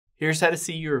Here's how to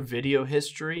see your video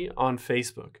history on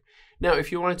Facebook. Now,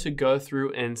 if you wanted to go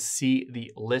through and see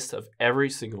the list of every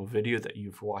single video that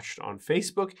you've watched on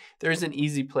Facebook, there's an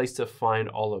easy place to find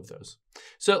all of those.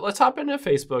 So let's hop into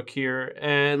Facebook here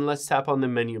and let's tap on the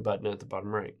menu button at the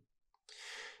bottom right.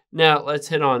 Now let's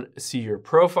hit on see your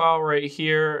profile right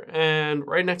here, and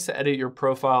right next to edit your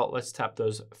profile, let's tap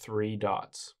those three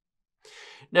dots.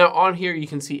 Now on here, you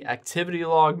can see activity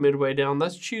log midway down.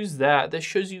 Let's choose that. This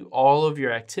shows you all of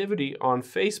your activity on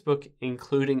Facebook,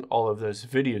 including all of those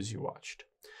videos you watched.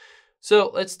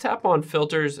 So let's tap on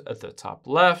filters at the top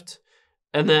left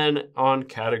and then on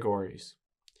categories.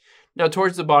 Now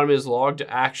towards the bottom is logged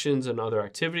actions and other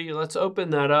activity. Let's open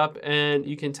that up and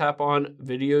you can tap on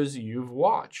videos you've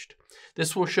watched.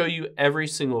 This will show you every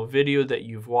single video that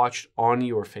you've watched on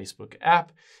your Facebook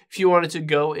app. If you wanted to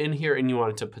go in here and you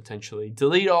wanted to potentially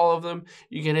delete all of them,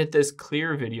 you can hit this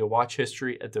clear video watch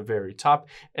history at the very top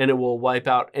and it will wipe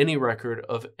out any record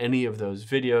of any of those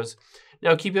videos.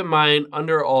 Now keep in mind,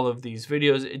 under all of these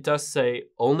videos, it does say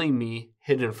only me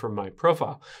hidden from my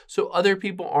profile. So other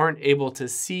people aren't able to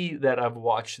see that I've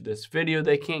watched this video.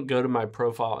 They can't go to my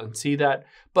profile and see that.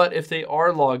 But if they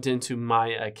are logged into my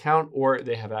account or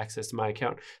they have access to my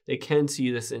account, they can see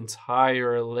this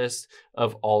entire list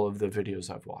of all of the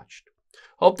videos I've watched.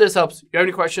 Hope this helps. If you have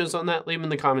any questions on that, leave them in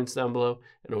the comments down below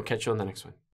and we'll catch you on the next one.